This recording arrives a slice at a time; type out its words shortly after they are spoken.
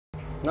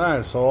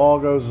Alright, so all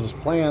goes as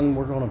planned.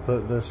 We're going to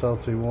put this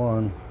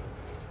LT1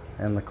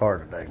 in the car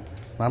today.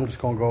 I'm just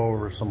going to go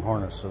over some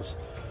harnesses.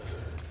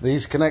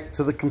 These connect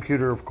to the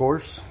computer, of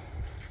course.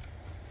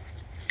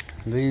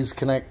 These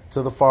connect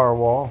to the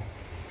firewall.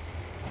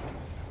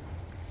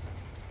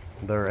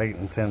 They're 8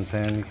 and 10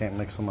 pin. You can't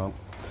mix them up.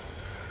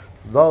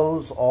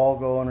 Those all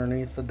go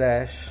underneath the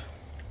dash.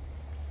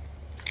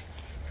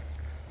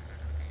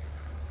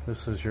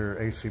 This is your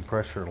AC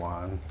pressure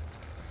line,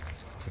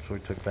 which we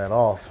took that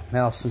off.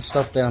 Now some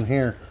stuff down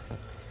here.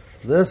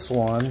 This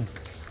one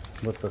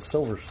with the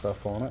silver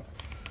stuff on it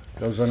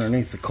goes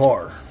underneath the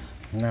car.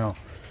 Now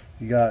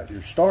you got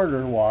your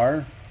starter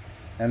wire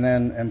and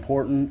then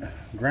important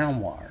ground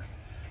wire.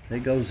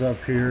 It goes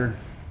up here.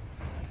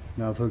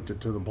 Now I've hooked it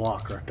to the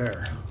block right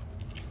there.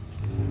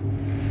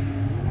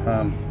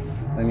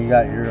 Then you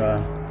got your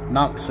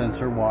knock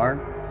sensor wire,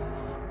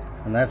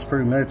 and that's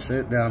pretty much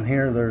it. Down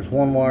here there's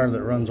one wire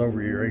that runs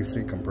over your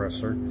AC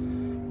compressor.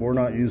 We're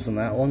not using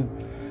that one.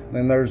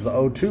 Then there's the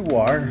O2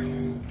 wire.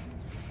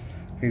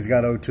 He's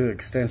got O2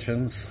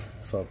 extensions,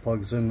 so it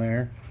plugs in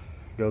there,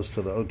 goes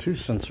to the O2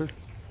 sensor.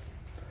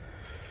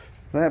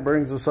 That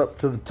brings us up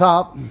to the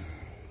top.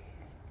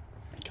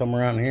 Come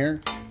around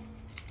here.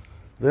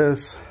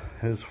 This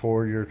is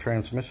for your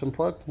transmission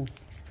plug,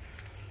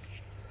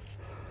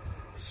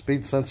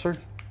 speed sensor,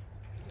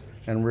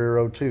 and rear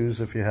O2s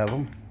if you have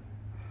them.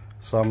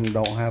 Some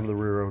don't have the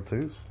rear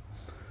O2s.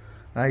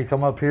 Now you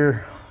come up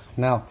here.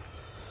 Now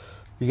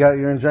you got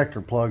your injector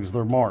plugs.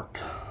 They're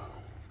marked.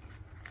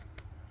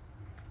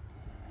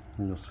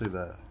 And you'll see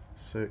that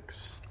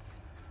 6.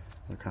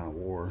 They're kind of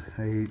wore.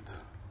 8,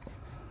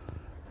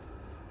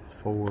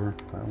 4.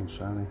 That one's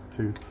shiny.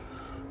 2.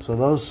 So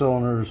those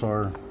cylinders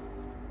are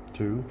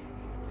 2,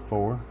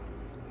 4,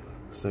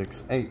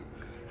 6, 8.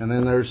 And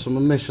then there's some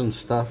emission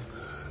stuff.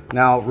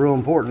 Now, real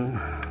important,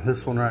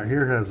 this one right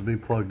here has to be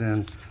plugged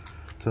in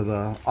to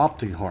the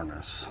Opti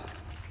harness.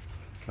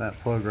 That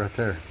plug right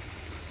there,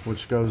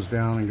 which goes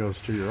down and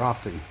goes to your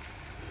Opti.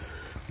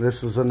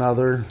 This is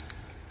another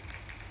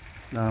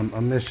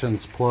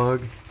emissions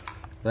plug.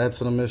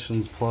 That's an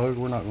emissions plug.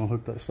 We're not going to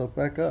hook that stuff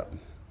back up.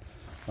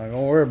 Not going to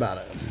worry about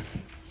it.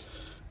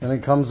 Then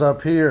it comes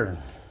up here.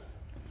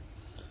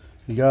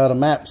 You got a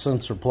map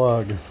sensor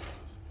plug,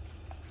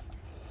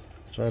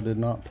 which I did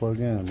not plug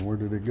in. Where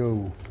did it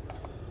go?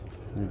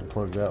 Need to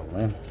plug that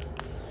one in.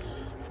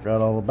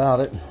 Forgot all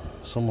about it.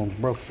 Someone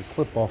broke the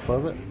clip off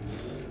of it.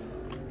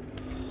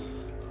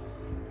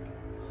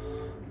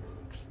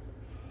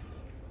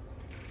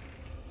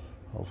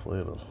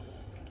 Hopefully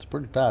it's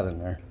pretty tight in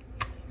there.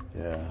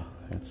 Yeah,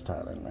 it's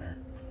tight in there.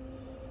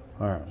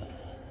 Alright.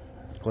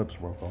 The clip's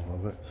broke off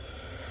of it.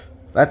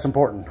 That's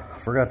important. I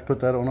forgot to put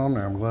that one on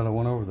there. I'm glad I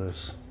went over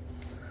this.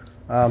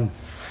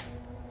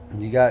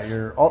 You got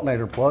your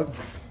alternator plug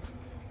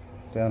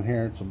down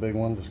here. It's a big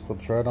one, just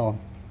clips right on.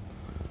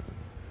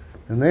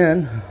 And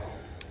then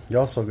you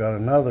also got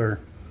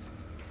another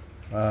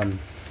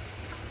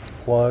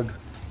plug,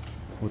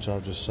 which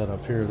I'll just set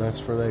up here. That's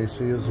for the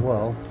AC as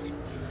well.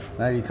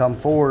 Now you come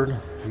forward,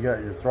 you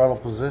got your throttle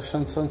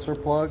position sensor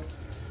plug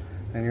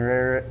and your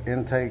air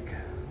intake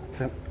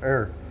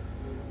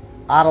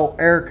idle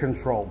air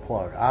control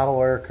plug.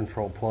 Idle air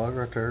control plug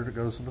right there that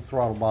goes to the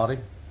throttle body.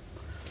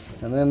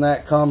 And then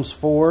that comes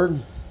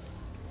forward,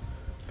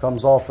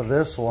 comes off of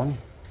this one.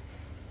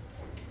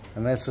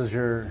 And this is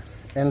your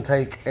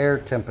intake air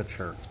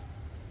temperature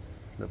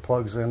that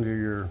plugs into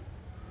your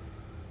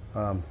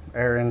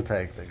air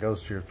intake that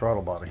goes to your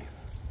throttle body.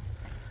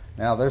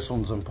 Now this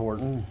one's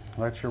important.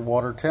 That's your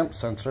water temp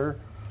sensor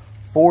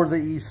for the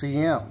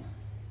ECM.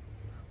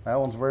 That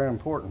one's very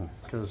important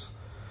because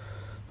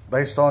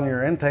based on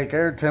your intake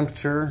air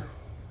temperature,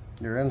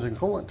 your engine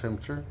coolant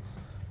temperature,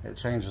 it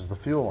changes the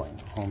fueling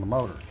on the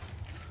motor.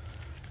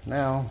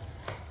 Now,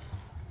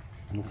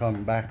 we'll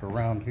come back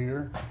around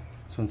here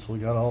since we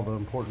got all the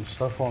important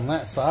stuff on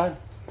that side.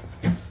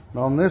 And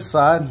on this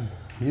side,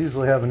 you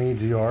usually have an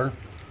EGR.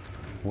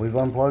 We've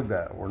unplugged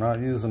that. We're not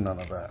using none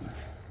of that.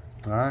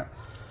 All right.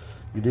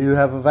 You do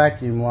have a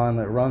vacuum line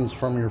that runs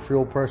from your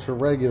fuel pressure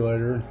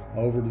regulator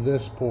over to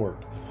this port.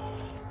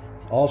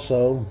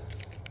 Also,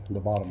 the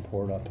bottom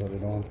port I put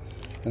it on.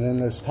 And then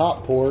this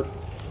top port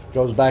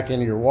goes back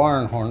into your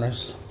wiring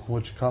harness,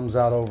 which comes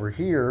out over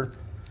here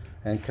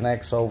and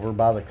connects over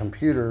by the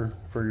computer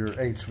for your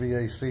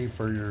HVAC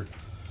for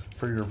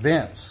your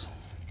vents.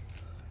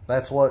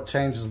 That's what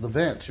changes the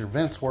vents. Your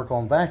vents work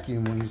on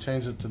vacuum when you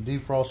change it to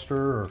defroster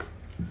or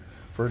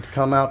for it to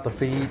come out the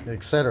feed,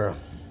 etc.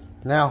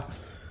 Now,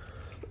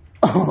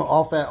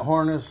 off that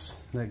harness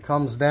that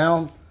comes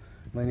down,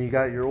 then you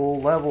got your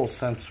oil level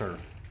sensor.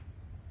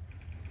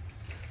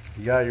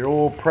 You got your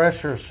oil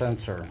pressure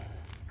sensor.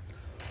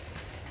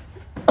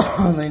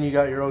 And then you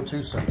got your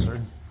O2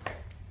 sensor.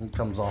 It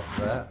comes off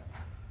of that.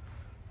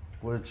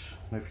 Which,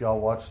 if y'all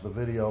watched the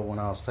video when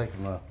I was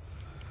taking the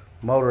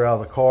motor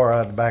out of the car, I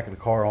had the back of the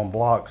car on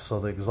blocks so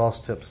the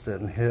exhaust tips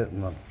didn't hit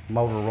and the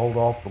motor rolled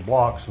off the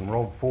blocks and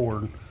rolled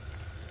forward.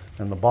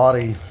 And the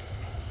body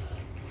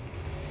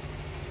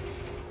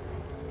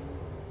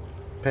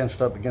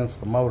pinched up against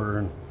the motor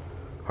and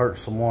hurt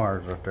some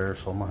wires right there,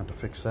 so I'm gonna have to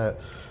fix that.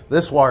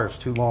 This wire is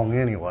too long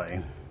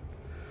anyway,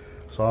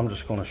 so I'm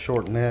just gonna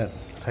shorten it,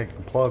 take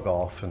the plug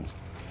off, and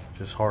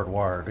just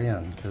hardwire it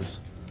in, because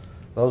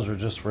those are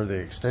just for the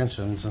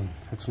extensions and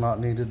it's not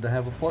needed to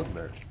have a plug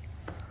there.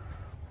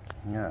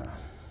 Yeah,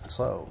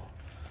 so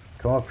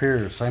come up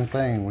here, same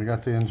thing. We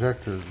got the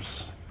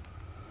injectors,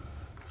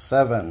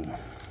 7,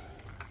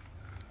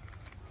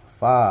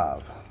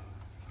 5,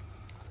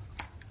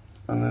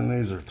 and then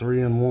these are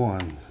 3 and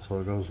 1. So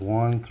it goes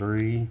 1,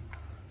 3,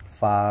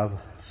 5,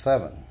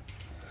 7.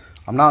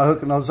 I'm not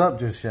hooking those up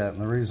just yet,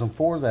 and the reason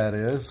for that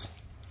is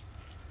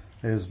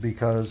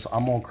because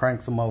I'm gonna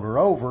crank the motor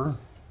over,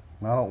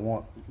 and I don't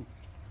want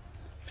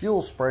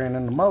fuel spraying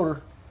in the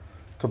motor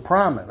to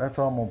prime it. That's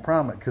how I'm gonna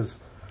prime it, because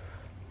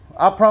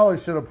I probably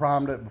should have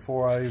primed it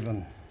before I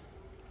even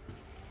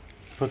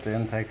put the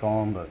intake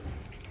on, but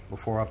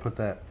before I put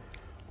that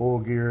oil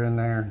gear in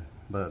there,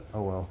 but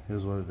oh well,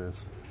 is what it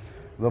is.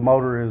 The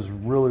motor is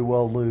really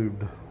well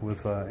lubed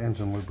with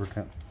engine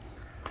lubricant.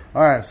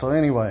 All right, so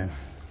anyway,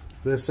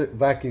 this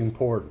vacuum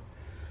port,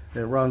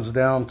 it runs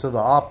down to the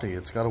Opti.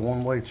 It's got a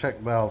one-way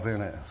check valve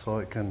in it, so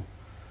it can,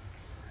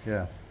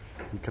 yeah,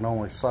 you can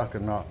only suck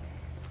and not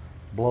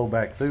blow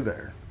back through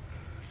there.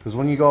 Because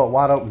when you go at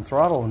wide open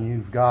throttle and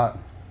you've got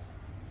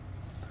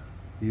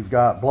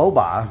blow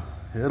by,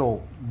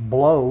 it'll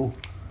blow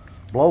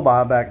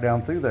by back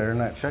down through there,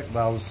 and that check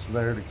valve's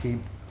there to keep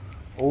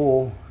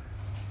oil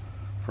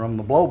from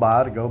the blow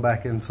by to go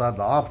back inside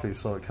the Opti,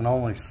 so it can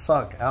only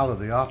suck out of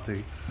the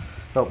Opti,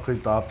 help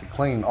keep the Opti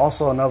clean.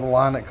 Also, another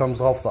line that comes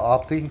off the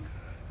Opti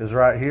is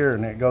right here,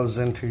 and it goes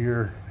into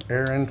your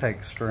air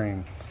intake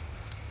stream.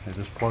 It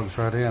just plugs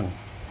right in.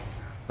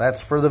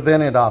 That's for the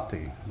vented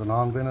Opti. The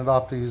non-vented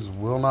Optis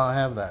will not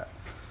have that.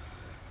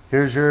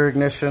 Here's your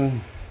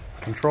ignition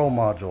control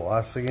module,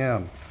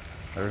 ICM.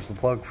 There's the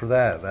plug for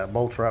that. That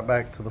bolts right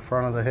back to the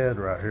front of the head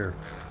right here.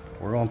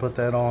 We're gonna put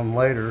that on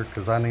later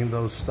because I need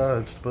those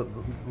studs to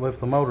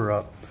lift the motor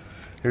up.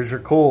 Here's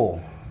your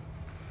cool.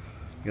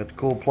 You got the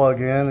cool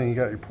plug in, and you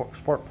got your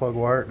spark plug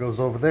wire. It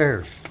goes over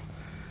there.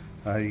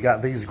 You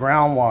got these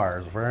ground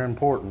wires, very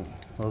important.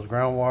 Those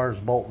ground wires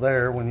bolt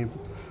there when you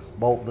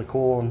bolt the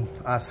cool and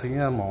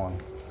ICM on.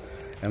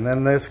 And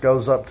then this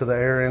goes up to the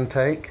air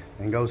intake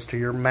and goes to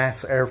your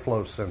mass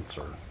airflow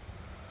sensor.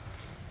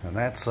 And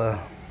that's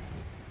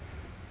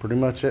pretty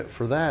much it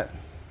for that.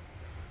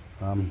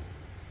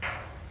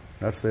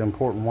 That's the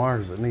important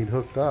wires that need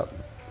hooked up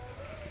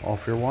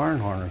off your wiring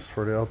harness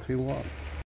for the LT1.